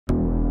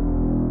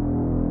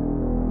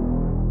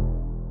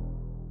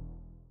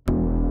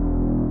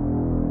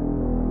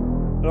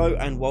Hello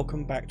and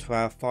welcome back to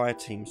our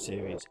Fireteam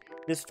series.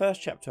 In this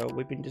first chapter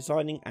we've been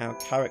designing our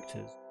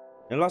characters.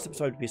 In the last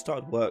episode we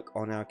started work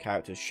on our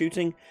characters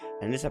shooting,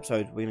 and in this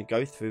episode we're going to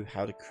go through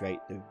how to create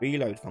the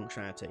reload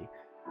functionality.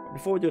 But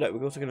before we do that,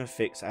 we're also going to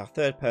fix our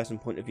third person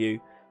point of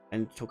view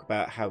and talk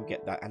about how we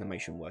get that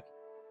animation working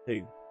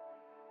too.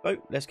 So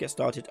let's get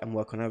started and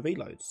work on our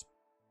reloads.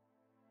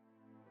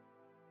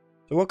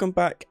 So welcome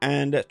back,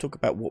 and let's talk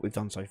about what we've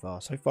done so far.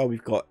 So far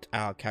we've got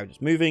our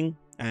characters moving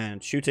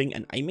and shooting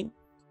and aiming.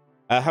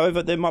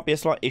 However, there might be a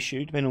slight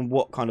issue depending on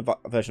what kind of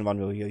version of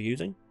Unreal you're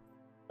using,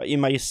 but you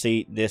may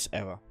see this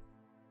error.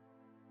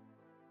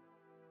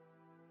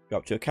 Go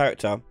up to a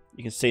character,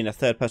 you can see in a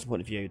third person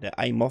point of view the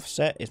aim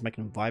offset is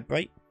making them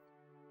vibrate.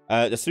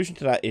 The solution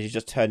to that is you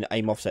just turn the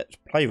aim offset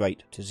play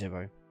rate to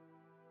 0.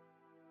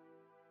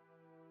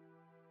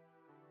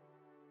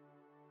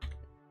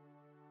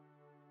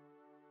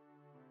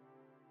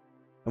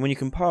 And when you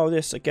compile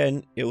this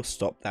again, it will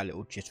stop that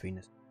little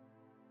jitteriness.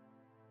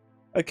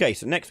 Okay,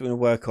 so next we're going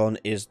to work on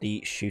is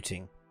the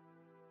shooting.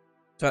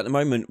 So at the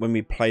moment when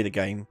we play the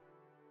game,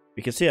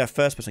 we can see our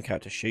first person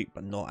character shoot,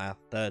 but not our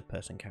third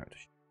person character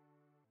shoot.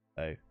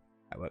 So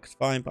that works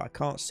fine, but I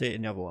can't see it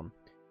in the other one.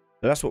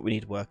 So that's what we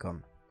need to work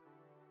on.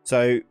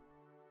 So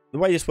the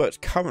way this works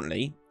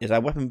currently is our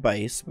weapon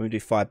base, when we do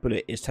fire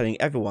bullet, is telling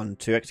everyone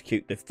to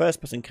execute the first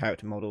person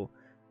character model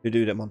to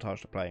do the montage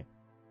to play.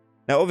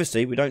 Now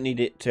obviously we don't need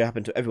it to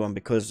happen to everyone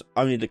because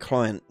only the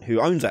client who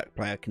owns that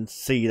player can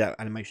see that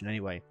animation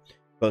anyway,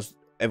 because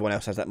everyone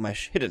else has that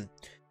mesh hidden.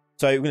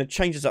 So we're going to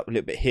change this up a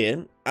little bit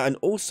here, and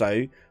also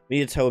we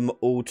need to tell them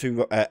all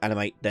to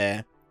animate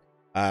their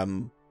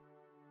third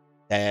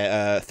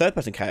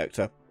person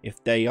character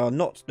if they are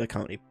not the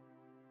currently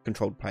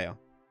controlled player.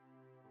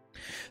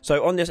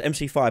 So on this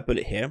MC Fire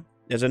bullet here,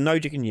 there's a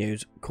node you can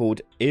use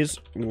called is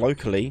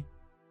locally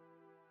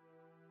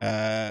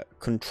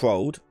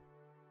controlled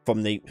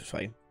from the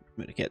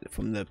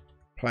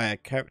player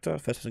character,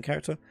 first person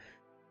character,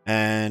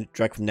 and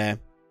drag from there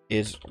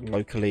is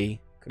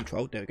locally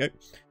controlled. There we go.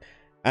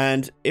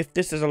 And if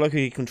this is a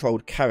locally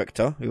controlled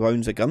character who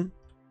owns a gun,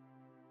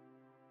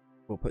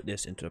 we'll put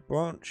this into a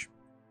branch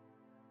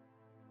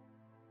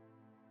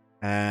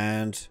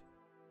and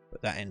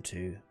put that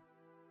into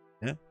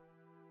here.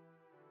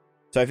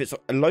 So if it's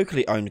a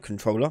locally owned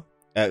controller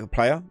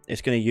player,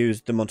 it's going to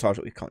use the montage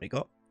that we've currently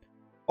got.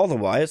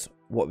 Otherwise,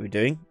 what we're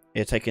doing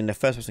is taking the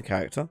first person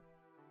character,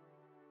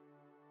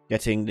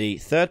 getting the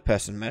third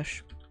person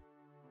mesh,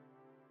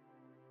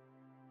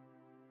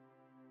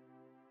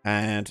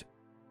 and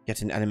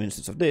getting an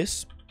instance of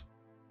this,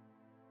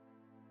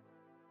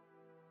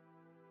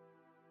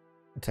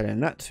 and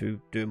telling that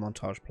to do a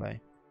montage play.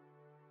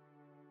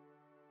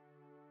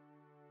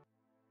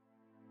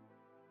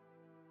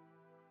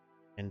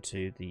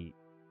 Into the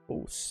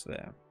false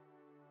there.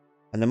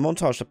 And the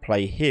montage to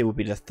play here will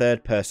be the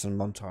third person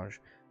montage.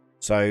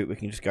 So we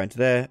can just go into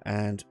there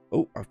and,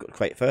 oh, I've got to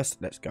create it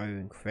first. Let's go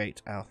and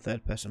create our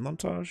third person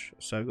montage.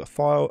 So we've got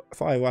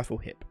fire rifle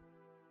hip.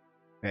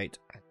 Create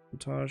a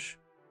montage.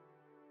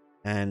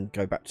 And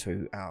go back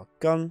to our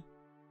gun,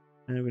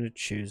 and we're going to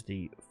choose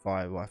the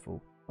fire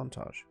rifle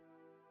montage.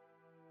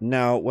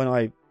 Now when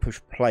I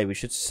push play, we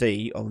should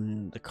see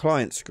on the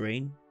client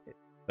screen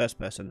first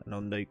person, and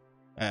on the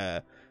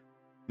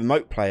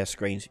remote player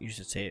screens you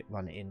should see it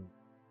run in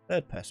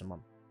third person one.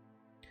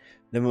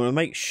 Then we want to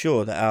make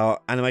sure that our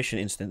animation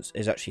instance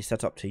is actually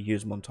set up to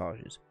use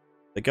montages.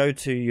 So go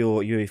to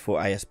your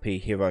UE4 ASP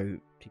hero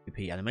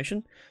TPP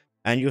animation,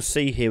 and you'll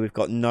see here we've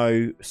got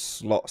no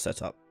slot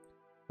set up.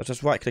 I'll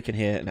just right click in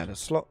here and add a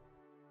slot,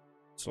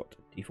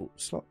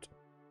 default slot,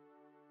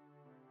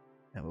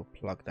 and we'll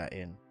plug that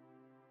in.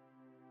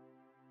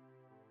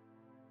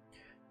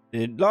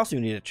 The last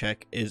thing we need to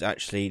check is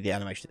actually the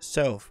animation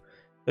itself.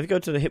 So if you go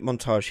to the hip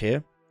montage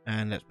here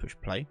and let's push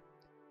play,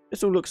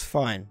 this all looks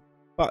fine,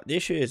 but the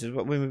issue is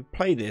when we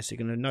play this, you're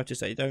going to notice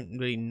that you don't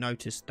really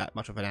notice that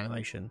much of an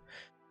animation. And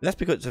that's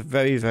because it's a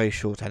very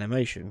short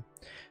animation,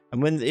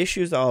 and when the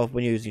issues are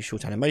when you're using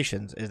short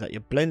animations is that your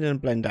blend in and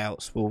blend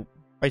outs will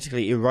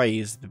basically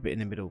erase the bit in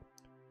the middle,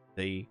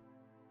 the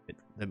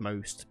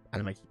most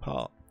animated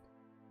part.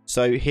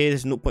 So here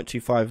is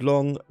 0.25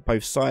 long,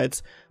 both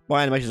sides.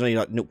 My animation is only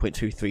like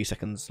 0.23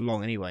 seconds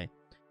long anyway.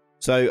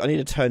 So I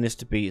need to turn this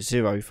to be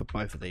 0 for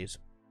both of these.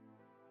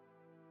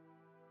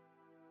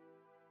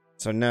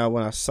 So now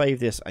when I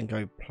save this and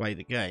go play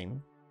the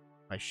game,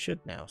 I should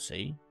now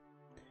see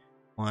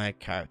my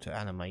character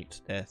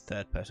animate their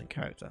third person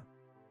character.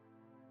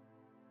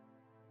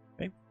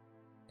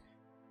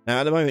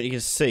 Now at the moment you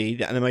can see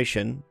the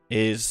animation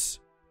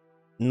is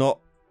not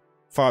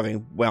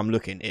firing where I'm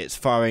looking, it's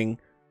firing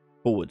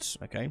forwards,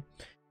 okay? And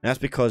that's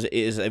because it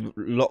is a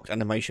locked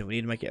animation. We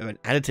need to make it an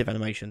additive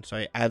animation so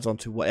it adds on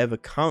to whatever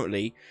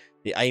currently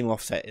the aim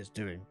offset is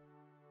doing.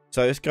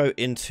 So let's go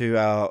into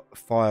our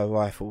fire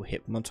rifle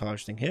hip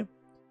montage thing here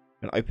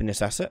and open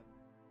this asset,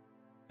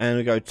 and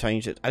we go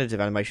change the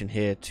additive animation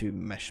here to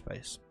mesh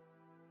space.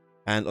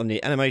 And on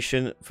the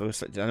animation, for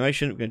selected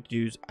animation, we're going to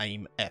use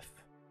aim F.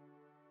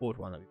 Forward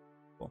one that we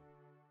before.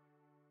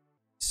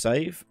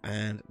 save,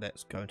 and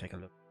let's go and take a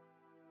look.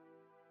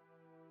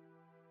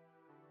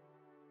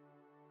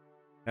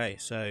 Okay,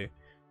 so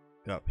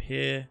go up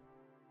here,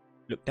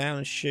 look down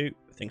and shoot.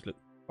 Things look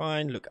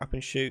fine. Look up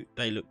and shoot.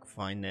 They look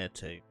fine there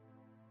too.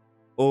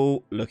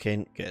 All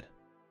looking good.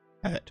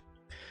 Perfect.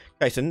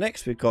 Okay, so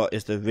next we've got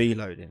is the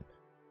reloading.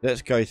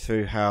 Let's go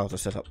through how to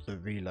set up the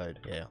reload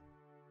here.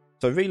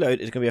 So reload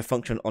is going to be a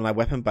function on our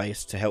weapon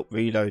base to help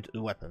reload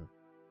the weapon.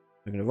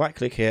 We're going to right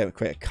click here and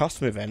create a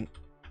custom event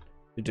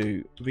to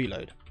do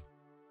reload.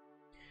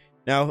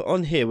 Now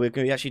on here we're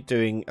going to be actually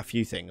doing a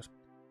few things.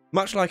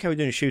 Much like how we're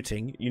doing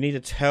shooting, you need to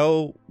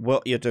tell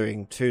what you're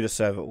doing to the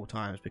server at all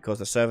times, because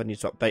the server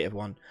needs to update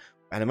everyone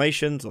with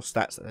animations or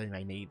stats that they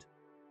may need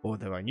for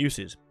their own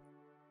uses.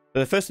 So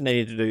the first thing they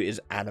need to do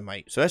is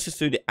animate. So let's just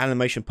do the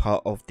animation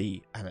part of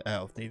the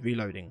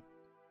reloading.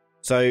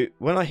 So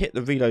when I hit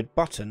the reload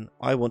button,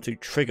 I want to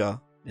trigger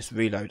this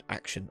reload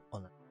action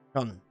on a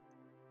gun.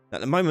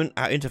 At the moment,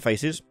 our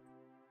interfaces,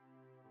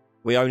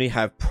 we only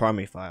have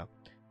primary fire,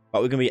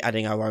 but we're going to be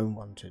adding our own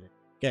one to it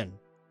again.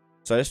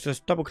 So let's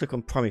just double click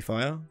on primary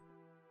fire.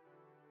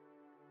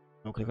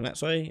 Double click on that,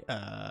 sorry.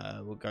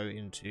 We'll go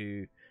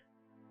into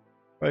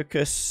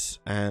focus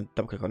and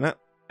double click on that,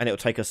 and it will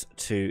take us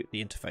to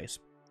the interface.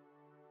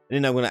 And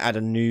then I'm going to add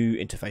a new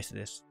interface to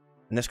this,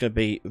 and that's going to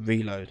be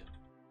reload.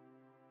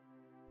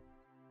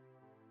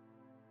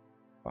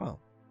 Wow,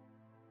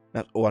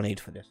 that's all I need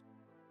for this.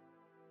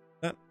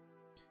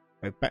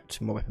 Go back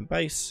to my weapon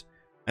base,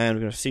 and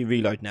we're going to see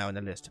reload now in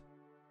the list.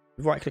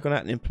 Right click on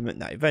that and implement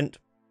that event.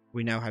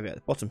 We now have it at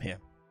the bottom here.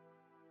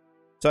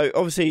 So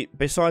obviously,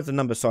 besides the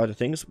number side of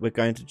things, we're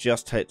going to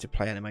just take it to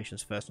play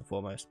animations first and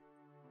foremost.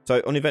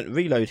 So on event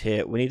reload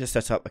here, we need to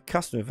set up a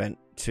custom event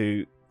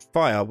to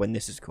fire when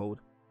this is called.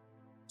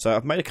 So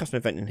I've made a custom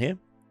event in here,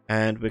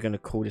 and we're going to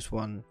call this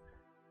one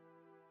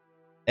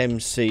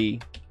MC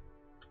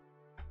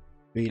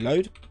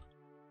reload,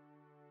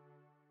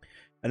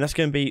 and that's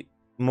going to be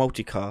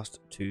multicast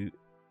to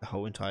the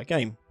whole entire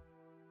game.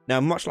 Now,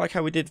 much like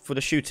how we did for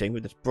the shooting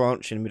with this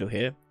branch in the middle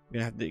here, we're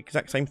going to have the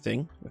exact same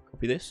thing. We'll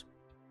copy this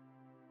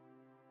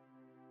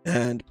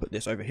and put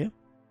this over here,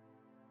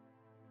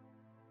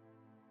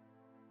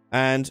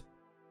 and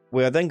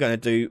we are then going to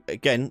do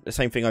again the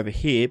same thing over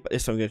here, but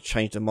this time I'm going to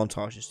change the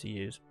montages to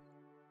use.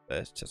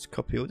 Let's just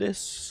copy all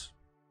this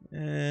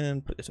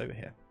and put this over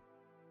here.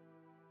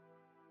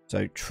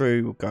 So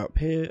true will go up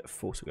here,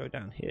 false will go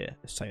down here,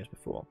 the same as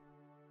before.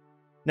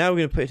 Now we're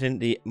going to put in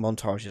the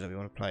montages that we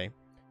want to play.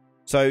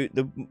 So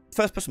the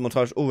first person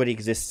montage already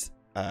exists.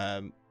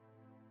 No,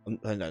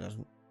 it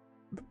doesn't.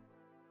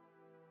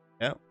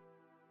 Yeah.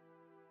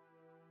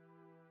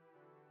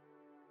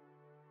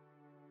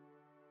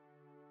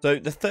 So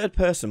the third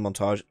person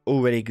montage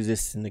already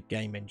exists in the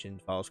game engine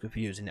files if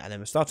you're using the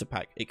Anima starter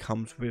pack. It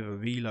comes with a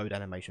reload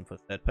animation for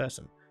the third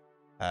person.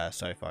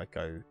 So if I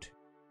go to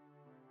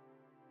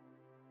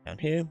down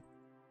here,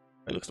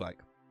 it looks like.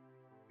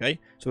 Okay,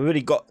 so we've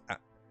already got that.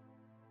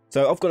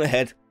 So I've gone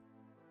ahead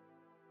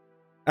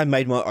and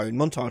made my own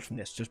montage from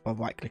this just by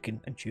right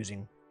clicking and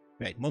choosing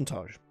create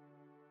montage.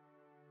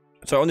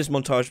 So on this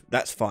montage,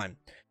 that's fine.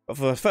 But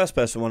for the first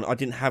person one, I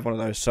didn't have one of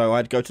those, so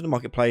I'd go to the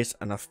marketplace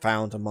and I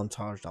found a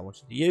montage that I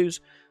wanted to use,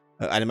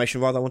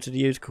 animation rather I wanted to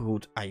use,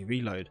 called a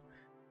reload.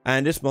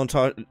 And this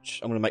montage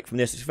I'm going to make from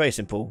this is very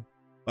simple,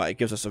 but it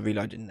gives us a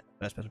reload in the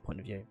first person point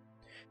of view.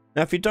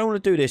 Now if you don't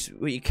want to do this,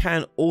 what you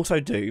can also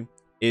do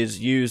is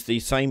use the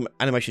same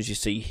animations you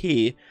see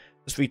here,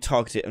 just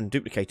retarget it and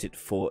duplicate it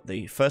for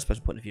the first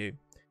person point of view.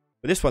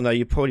 For this one though,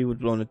 you probably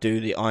would want to do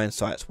the iron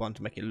sights one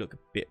to make it look a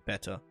bit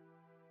better.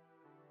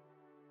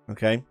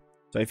 Okay,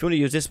 so if you want to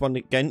use this one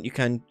again, you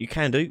can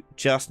do,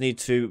 just need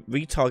to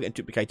retarget and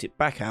duplicate it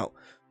back out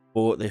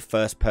for the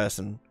first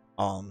person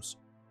arms.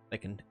 They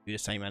can do the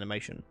same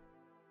animation.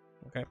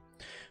 Okay,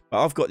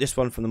 but I've got this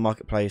one from the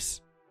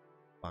marketplace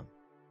one.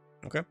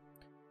 Okay,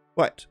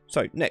 right,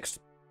 so next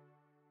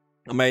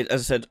I made,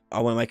 as I said,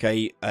 I want to make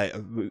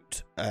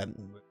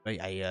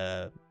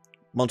a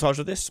montage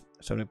of this.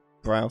 So I'm going to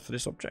browse for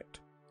this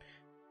object,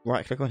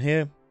 right click on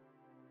here,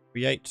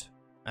 create,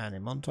 and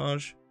in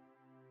montage.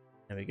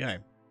 There we go.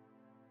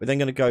 We're then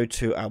going to go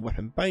to our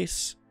weapon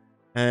base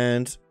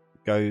and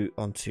go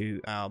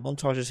onto our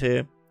montages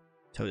here.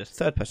 So the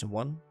third person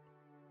one,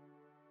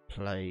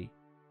 play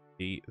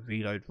the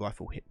reload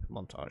rifle hip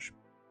montage.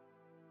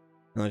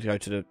 I'm going to go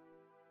to the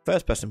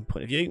first person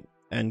point of view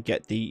and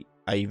get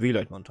a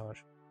reload montage.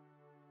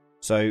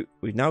 So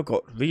we've now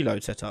got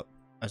reload set up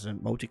as a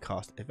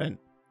multicast event.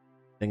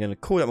 I'm going to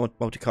call that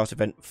multicast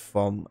event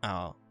from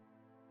our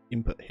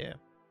input here.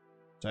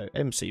 So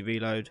MC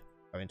reload,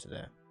 go into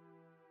there.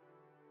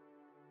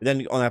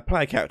 Then on our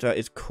player character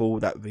is call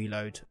that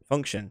reload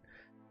function.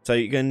 So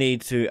you're going to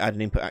need to add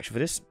an input action for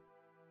this.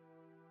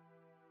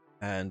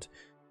 And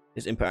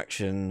this input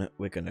action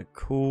we're going to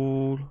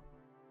call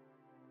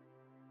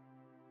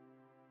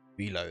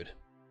reload.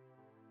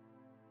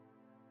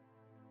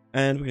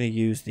 And we're going to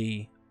use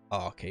the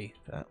R key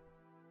for that.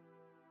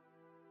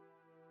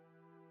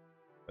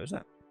 Where's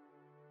that?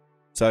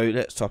 So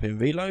let's type in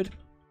reload.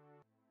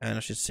 and I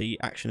should see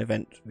action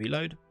event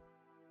reload.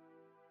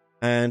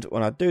 And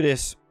when I do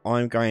this,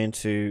 I'm going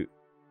to,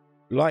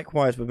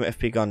 likewise with my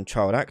FP gun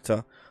child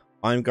actor,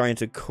 I'm going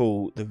to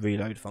call the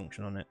reload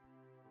function on it.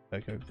 So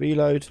go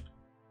reload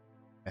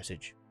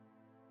message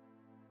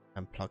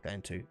and plug that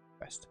into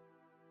rest.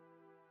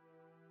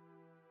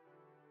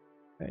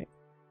 Okay.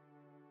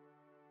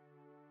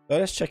 So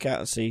let's check out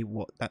and see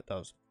what that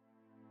does.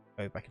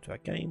 Go back into our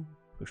game,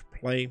 push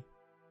play.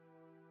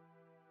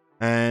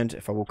 And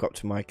if I walk up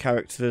to my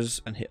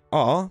characters and hit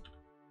R,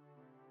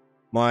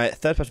 my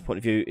third person point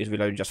of view is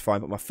reloading just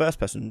fine, but my first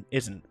person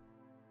isn't.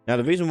 Now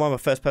the reason why my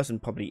first person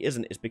probably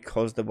isn't is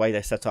because the way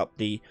they set up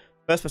the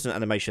first person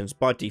animations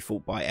by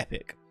default by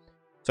Epic.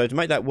 So to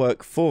make that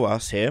work for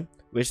us here,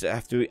 we just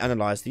have to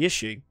analyze the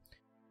issue.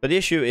 But the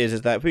issue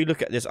is that if we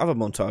look at this other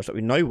montage that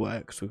we know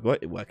works, we've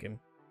got it working,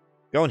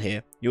 go on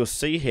here, you'll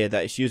see here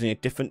that it's using a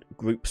different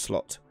group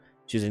slot.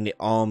 It's using the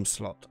ARM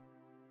slot.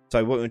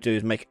 So what we're going to do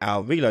is make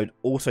our reload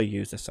also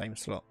use the same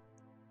slot.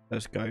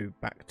 Let's go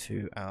back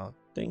to our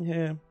thing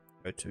here,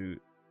 go to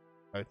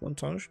both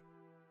montage,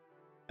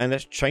 and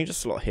let's change the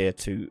slot here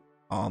to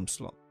ARM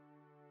slot.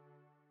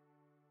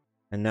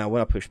 And now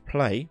when I push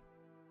play,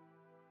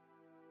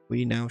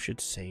 we now should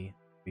see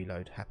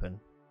reload happen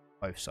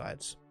both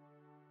sides.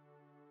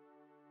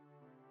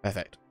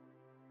 Perfect.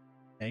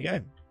 There you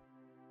go.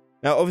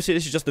 Now obviously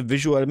this is just the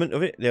visual element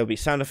of it. There'll be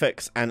sound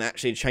effects and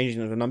actually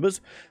changing of the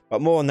numbers,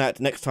 but more on that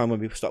next time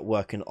when we start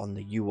working on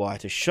the UI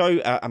to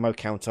show our ammo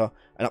counter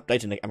and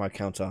updating the ammo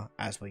counter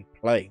as we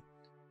play.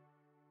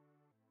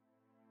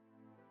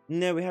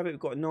 There we have it. We've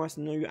got a nice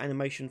new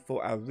animation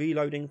for our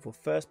reloading for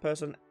first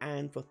person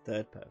and for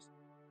third person.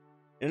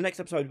 In the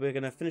next episode we're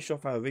going to finish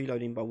off our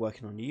reloading by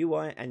working on the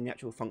UI and the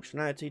actual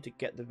functionality to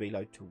get the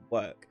reload to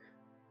work.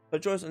 So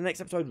join us in the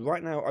next episode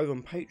right now over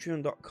on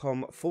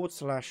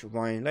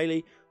patreon.com/Ryan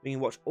Laley. You can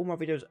watch all my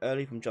videos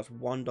early from just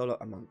 $1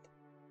 a month.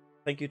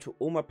 Thank you to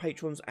all my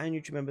patrons and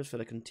YouTube members for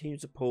the continued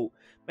support.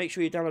 Make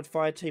sure you download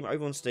Fireteam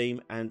over on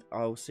Steam, and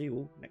I'll see you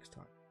all next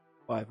time.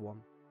 Bye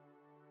everyone.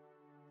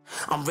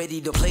 I'm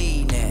ready to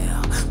play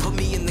now. Put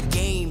me in the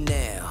game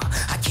now.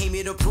 I came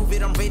here to prove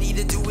it. I'm ready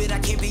to do it. I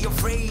can't be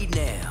afraid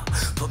now.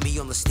 Put me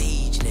on the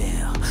stage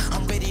now.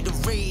 I'm ready to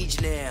rage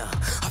now.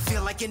 I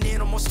feel like an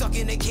animal stuck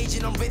in a cage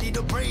and I'm ready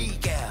to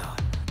break out.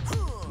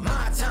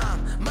 My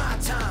time, my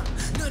time.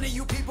 None of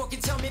you people can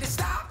tell me to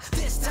stop.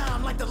 This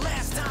time, like the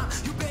last time,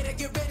 you better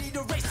get ready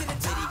to race to the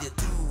top. I'm ready to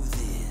do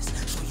this.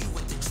 Show you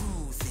what the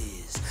truth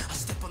is. I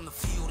step on the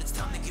field. It's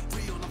time to get real.